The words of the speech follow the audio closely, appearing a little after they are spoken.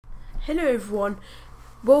Hello everyone,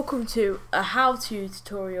 welcome to a how-to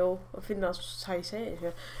tutorial. I think that's how you say it. Yeah.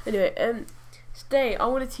 Anyway, today I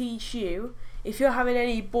want to teach you if you're having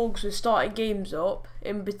any bugs with starting games up,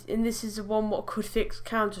 and this is the one what could fix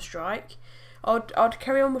Counter-Strike. I'd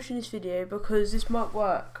carry on watching this video because this might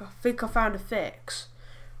work. I think I found a fix.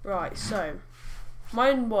 Right, so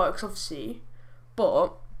mine works obviously,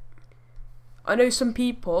 but I know some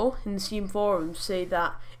people in the Steam forums say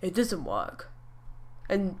that it doesn't work.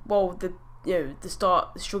 And well, the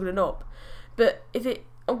start struggling up, but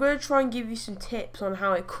I'm going to try and give you some tips on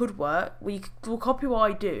how it could work. We'll copy what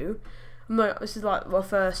I do. This is like my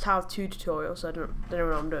first how-to tutorial, so I don't know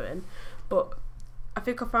what I'm doing, but I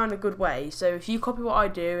think I found a good way. So if you copy what I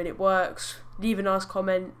do and it works, leave a nice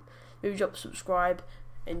comment, maybe drop subscribe,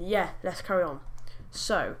 and yeah, let's carry on.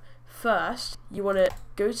 So first, you want to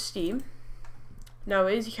go to Steam. Now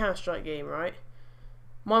it is a Counter-Strike game, right?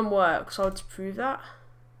 Mine works, so I'll just prove that.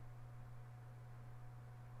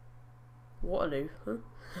 Waterloo, huh?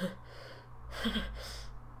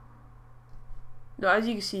 No, as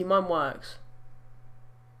you can see, mine works.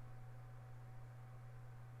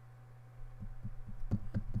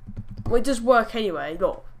 Well, it does work anyway.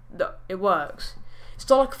 Look, it works. It's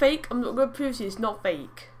not like fake. I'm not going to prove to you it's not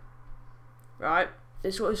fake. Right?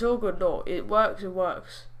 It's all good. Look, it works. It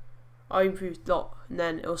works. I improved a lot, and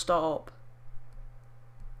then it'll start up.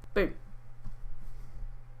 Boom.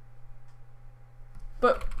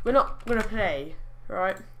 But we're not going to play,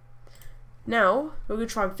 right? Now, we're going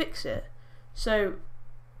to try and fix it. So,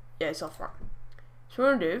 yeah, it's off, right? So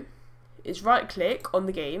what we're going to do is right click on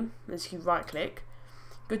the game. Let's keep right click.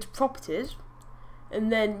 Go to properties.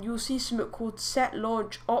 And then you'll see something called set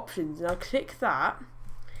launch options. And I click that.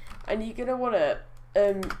 And you're going to want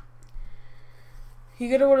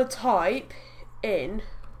to type in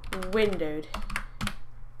windowed.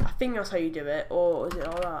 I think that's how you do it. Or is it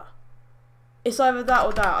like that? It's either that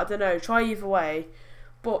or that, I don't know, try either way.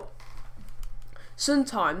 But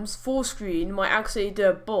sometimes full screen might actually do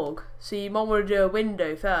a bug, so you might want to do a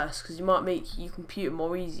window first because you might make your computer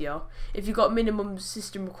more easier. If you've got minimum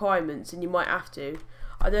system requirements, then you might have to.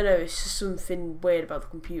 I don't know, it's just something weird about the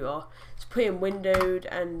computer. Just put in windowed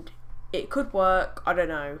and it could work, I don't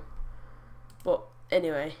know. But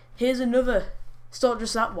anyway, here's another, it's not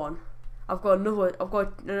just that one. I've got another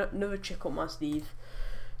trick up my sleeve.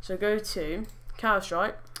 So go to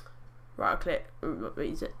Counter-Strike, right click,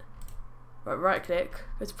 right click,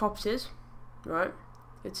 go to properties, right,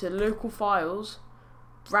 go to local files,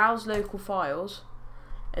 browse local files,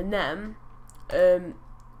 and then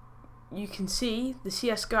you can see the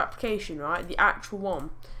CSGO application, right, the actual one.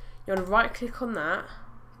 You want to right click on that,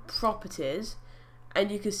 properties, and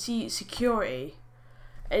you can see security.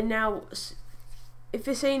 And now, if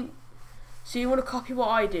this ain't, so you want to copy what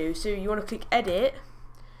I do, so you want to click edit.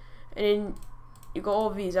 And then you've got all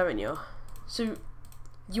of these, haven't you? So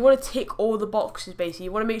you want to tick all the boxes basically.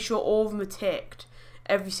 You want to make sure all of them are ticked.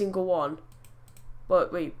 Every single one.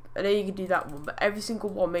 But wait, I know you can do that one, but every single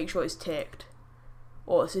one, make sure it's ticked.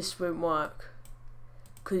 Or else this won't work.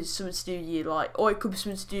 Because it's something to do with you, like, or it could be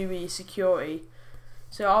something to do with your security.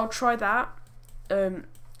 So I'll try that.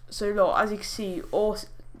 So look, as you can see,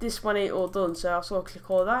 this one ain't all done, so I'll sort of click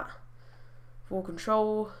all that. Full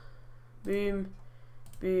control. Boom.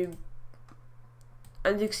 Boom,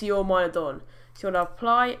 and you can see all mine are done. So you want to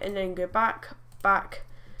apply and then go back,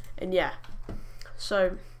 and yeah.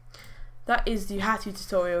 So that is the how-to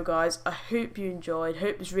tutorial, guys. I hope you enjoyed.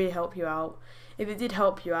 Hope this really helped you out. If it did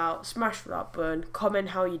help you out, smash that button, comment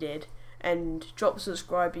how you did, and drop a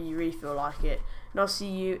subscribe if you really feel like it. And I'll see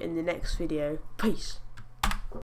you in the next video. Peace.